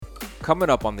coming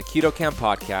up on the Keto Camp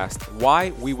podcast,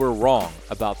 why we were wrong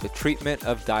about the treatment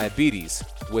of diabetes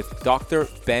with Dr.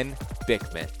 Ben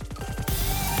Bikman.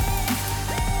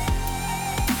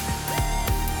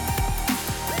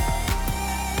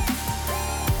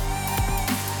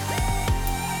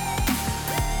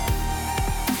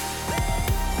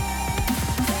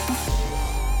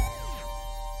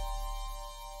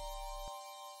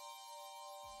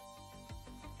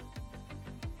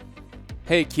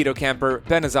 Hey Keto Camper,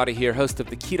 Ben Azadi here, host of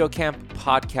the Keto Camp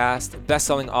podcast,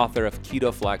 best-selling author of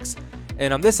Keto Flex.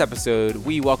 And on this episode,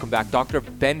 we welcome back Dr.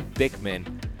 Ben Bikman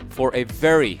for a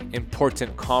very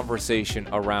important conversation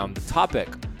around the topic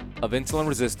of insulin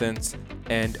resistance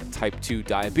and type 2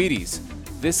 diabetes.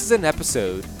 This is an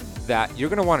episode that you're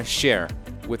going to want to share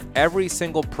with every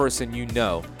single person you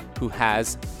know who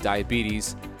has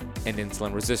diabetes and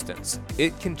insulin resistance.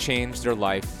 It can change their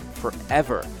life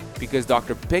forever, because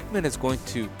Dr. Bikman is going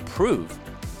to prove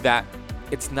that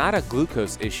it's not a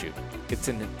glucose issue, it's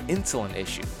an insulin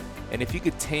issue. And if you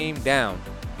could tame down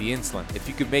the insulin, if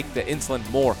you could make the insulin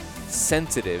more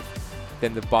sensitive,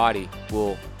 then the body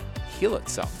will heal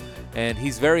itself. And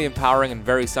he's very empowering and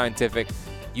very scientific.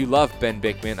 You love Ben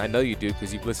Bikman, I know you do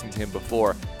because you've listened to him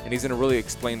before, and he's going to really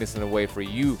explain this in a way for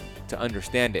you to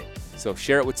understand it. So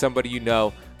share it with somebody you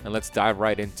know, and let's dive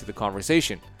right into the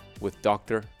conversation with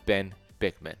Dr. Ben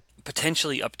Bikman.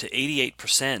 Potentially up to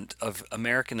 88% of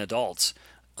American adults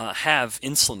have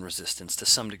insulin resistance to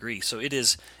some degree. So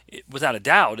without a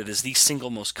doubt, it is the single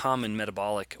most common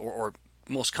metabolic or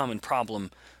most common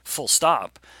problem, full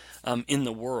stop, in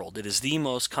the world. It is the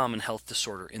most common health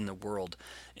disorder in the world.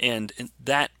 And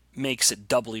that makes it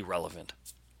doubly relevant.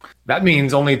 That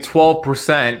means only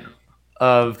 12%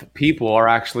 of people are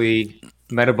actually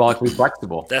metabolically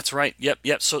flexible. That's right.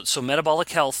 Yep. So metabolic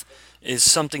health is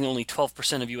something only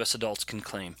 12% of U.S. adults can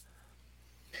claim.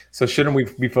 So shouldn't we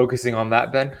be focusing on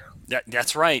that, Ben?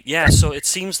 That's right. Yeah. So it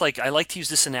seems like I like to use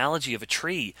this analogy of a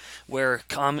tree where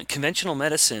conventional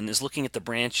medicine is looking at the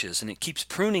branches and it keeps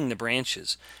pruning the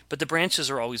branches, but the branches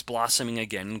are always blossoming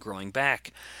again and growing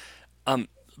back.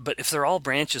 But if they're all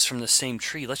branches from the same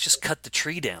tree, let's just cut the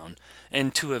tree down.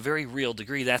 And to a very real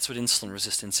degree, that's what insulin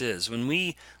resistance is. When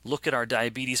we look at our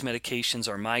diabetes medications,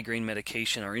 our migraine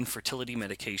medication, our infertility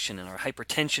medication, and our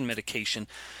hypertension medication,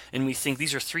 and we think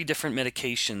these are three different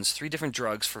medications, four different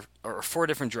drugs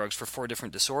for four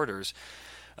different disorders,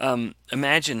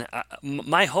 imagine,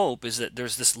 my hope is that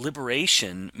there's this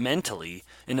liberation mentally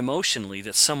and emotionally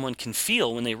that someone can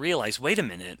feel when they realize, wait a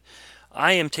minute,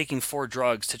 I am taking four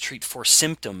drugs to treat four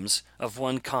symptoms of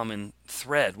one common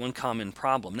thread, one common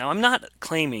problem. Now, I'm not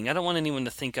claiming, I don't want anyone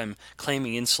to think I'm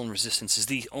claiming insulin resistance is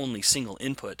the only single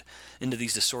input into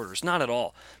these disorders. Not at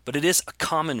all. But it is a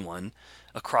common one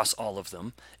across all of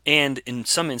them. And in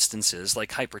some instances,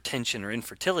 like hypertension or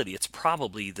infertility, it's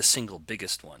probably the single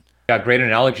biggest one. Yeah, great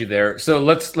analogy there. So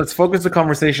let's focus the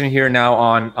conversation here now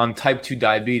on type 2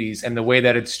 diabetes and the way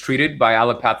that it's treated by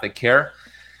allopathic care.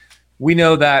 We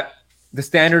know that the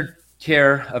standard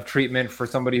care of treatment for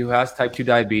somebody who has type 2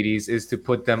 diabetes is to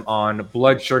put them on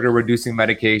blood sugar reducing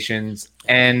medications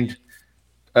and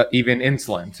even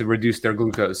insulin to reduce their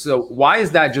glucose. So why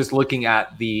is that just looking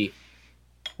at the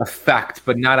effect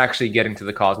but not actually getting to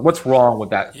the cause? What's wrong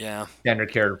with that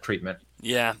standard care of treatment?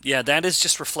 Yeah, that is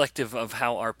just reflective of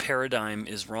how our paradigm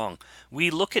is wrong.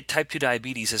 We look at type 2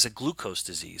 diabetes as a glucose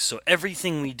disease. So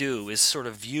everything we do is sort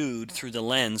of viewed through the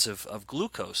lens of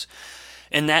glucose.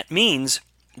 And that means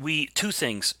two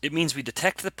things. It means we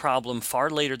detect the problem far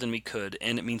later than we could,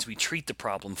 and it means we treat the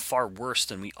problem far worse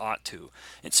than we ought to.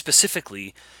 And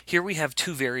specifically, here we have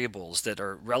two variables that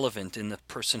are relevant in the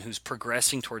person who's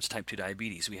progressing towards type 2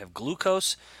 diabetes. We have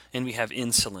glucose and we have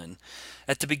insulin.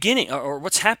 At the beginning, or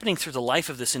what's happening through the life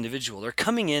of this individual, they're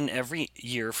coming in every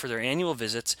year for their annual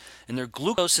visits, and their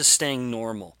glucose is staying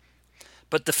normal.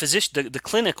 But the physician, the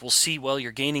clinic will see, well,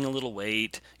 you're gaining a little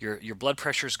weight, your blood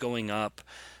pressure's going up.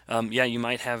 You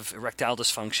might have erectile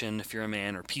dysfunction if you're a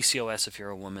man, or PCOS if you're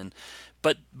a woman.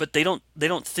 But they don't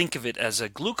think of it as a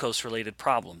glucose-related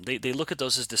problem. They look at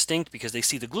those as distinct because they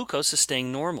see the glucose is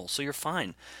staying normal, so you're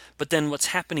fine. But then what's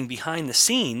happening behind the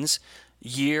scenes,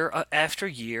 year after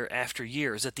year after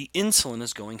year, is that the insulin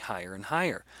is going higher and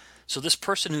higher. So this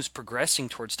person who's progressing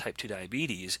towards type 2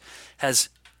 diabetes has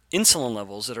insulin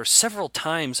levels that are several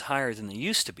times higher than they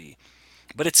used to be.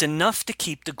 but it's enough to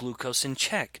keep the glucose in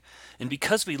check. And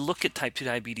because we look at type 2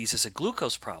 diabetes as a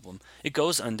glucose problem, it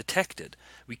goes undetected.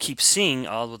 We keep seeing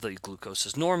all of the glucose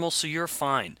is normal, so you're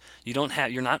fine.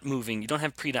 You're not moving, you don't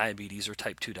have prediabetes or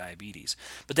type 2 diabetes.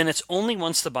 But then it's only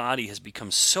once the body has become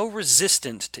so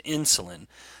resistant to insulin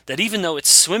that even though it's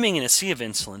swimming in a sea of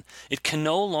insulin, it can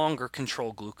no longer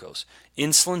control glucose.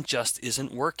 Insulin just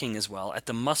isn't working as well at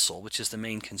the muscle, which is the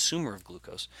main consumer of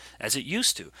glucose, as it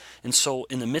used to. And so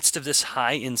in the midst of this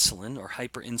high insulin or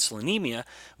hyperinsulinemia,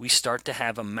 we start to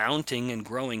have a mounting and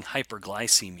growing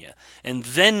hyperglycemia. And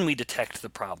then we detect the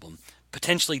problem,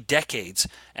 potentially decades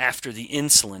after the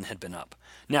insulin had been up.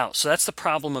 Now, so that's the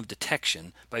problem of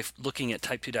detection by looking at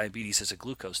type 2 diabetes as a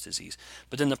glucose disease.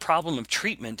 But then the problem of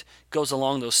treatment goes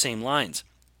along those same lines,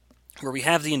 where we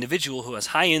have the individual who has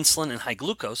high insulin and high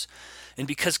glucose, and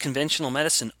because conventional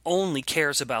medicine only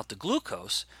cares about the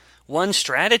glucose, one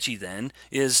strategy then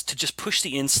is to just push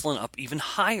the insulin up even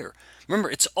higher. Remember,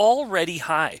 it's already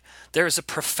high. There is a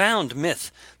profound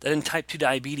myth that in type 2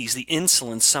 diabetes, the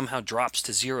insulin somehow drops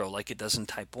to zero like it does in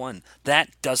type 1. That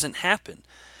doesn't happen.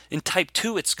 In type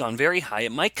 2, it's gone very high.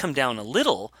 It might come down a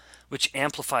little, which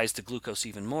amplifies the glucose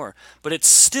even more, but it's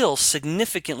still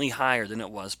significantly higher than it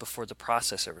was before the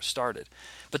process ever started.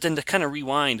 But then to kind of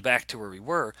rewind back to where we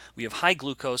were, we have high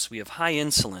glucose, we have high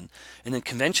insulin, and then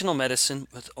conventional medicine,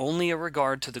 with only a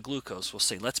regard to the glucose, will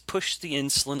say, let's push the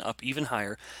insulin up even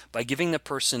higher by giving the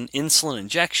person insulin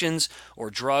injections or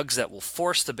drugs that will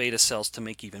force the beta cells to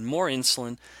make even more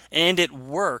insulin, and it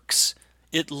works.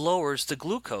 It lowers the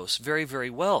glucose very, very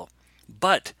well.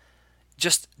 But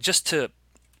just to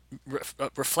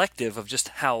reflective of just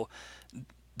how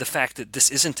the fact that this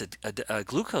isn't a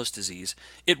glucose disease,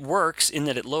 it works in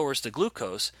that it lowers the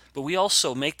glucose, but we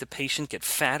also make the patient get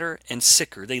fatter and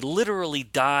sicker. They literally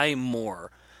die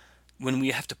more when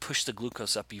we have to push the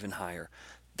glucose up even higher.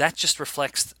 That just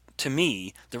reflects, to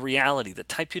me, the reality that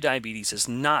type 2 diabetes is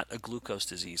not a glucose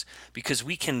disease, because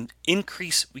we can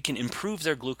improve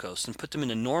their glucose and put them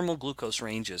into normal glucose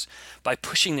ranges by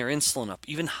pushing their insulin up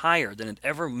even higher than it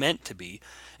ever meant to be,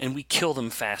 and we kill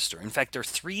them faster. In fact, they're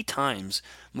 3 times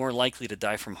more likely to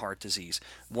die from heart disease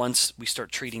once we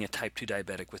start treating a type 2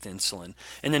 diabetic with insulin.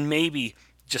 And then maybe,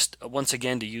 just once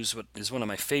again to use what is one of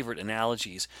my favorite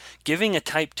analogies, giving a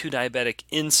type 2 diabetic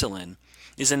insulin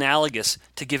is analogous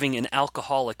to giving an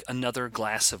alcoholic another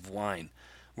glass of wine,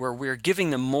 where we're giving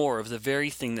them more of the very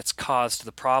thing that's caused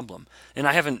the problem. And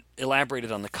I haven't elaborated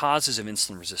on the causes of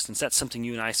insulin resistance. That's something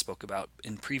you and I spoke about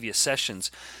in previous sessions.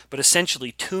 But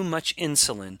essentially, too much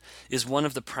insulin is one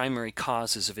of the primary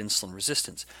causes of insulin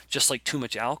resistance, just like too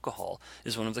much alcohol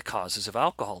is one of the causes of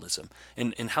alcoholism.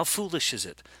 And how foolish is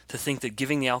it to think that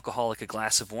giving the alcoholic a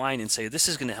glass of wine and say, this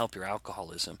is going to help your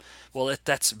alcoholism? Well,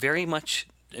 that's very much,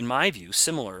 in my view,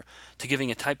 similar to giving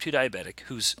a type 2 diabetic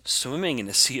who's swimming in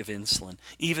a sea of insulin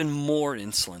even more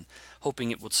insulin,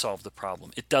 hoping it would solve the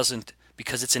problem. It doesn't,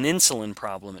 because it's an insulin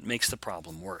problem. It makes the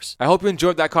problem worse. I hope you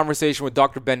enjoyed that conversation with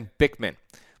Dr. Ben Bikman.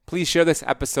 Please share this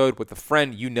episode with a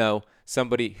friend you know,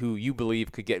 somebody who you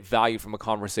believe could get value from a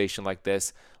conversation like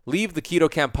this. Leave the Keto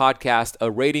Camp podcast a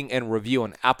rating and review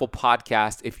on Apple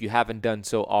Podcast if you haven't done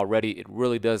so already. It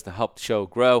really does to help the show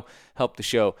grow, help the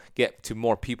show get to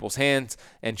more people's hands,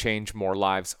 and change more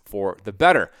lives for the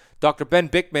better. Dr. Ben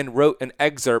Bikman wrote an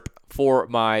excerpt for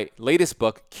my latest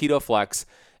book, Keto Flex,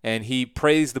 and he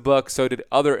praised the book. So did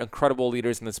other incredible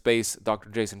leaders in the space,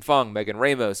 Dr. Jason Fung, Megan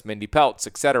Ramos, Mindy Peltz,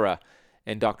 etc.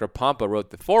 And Dr. Pompa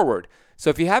wrote the foreword. So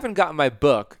if you haven't gotten my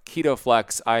book, Keto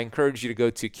Flex, I encourage you to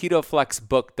go to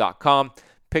ketoflexbook.com,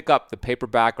 pick up the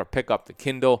paperback or pick up the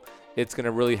Kindle. It's going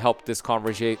to really help this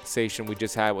conversation we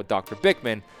just had with Dr.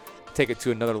 Bikman take it to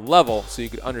another level so you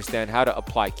can understand how to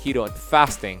apply keto and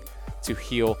fasting to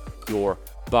heal your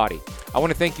body. I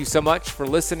want to thank you so much for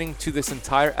listening to this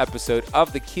entire episode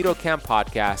of the Keto Camp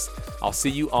podcast. I'll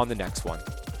see you on the next one.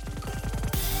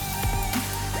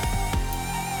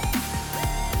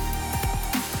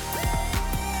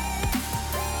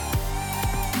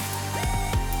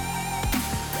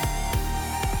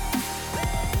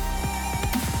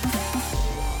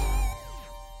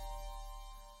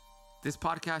 This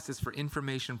podcast is for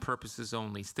information purposes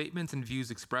only. Statements and views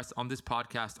expressed on this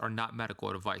podcast are not medical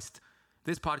advice.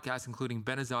 This podcast, including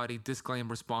Benazati, disclaim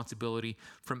responsibility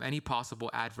from any possible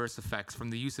adverse effects from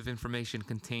the use of information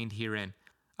contained herein.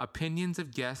 Opinions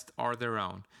of guests are their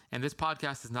own, and this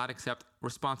podcast does not accept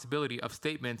responsibility of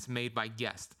statements made by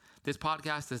guests. This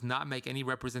podcast does not make any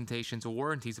representations or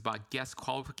warranties about guest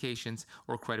qualifications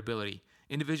or credibility.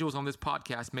 Individuals on this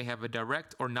podcast may have a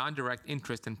direct or non-direct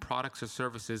interest in products or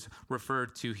services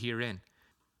referred to herein.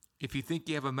 If you think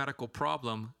you have a medical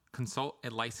problem, consult a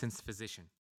licensed physician.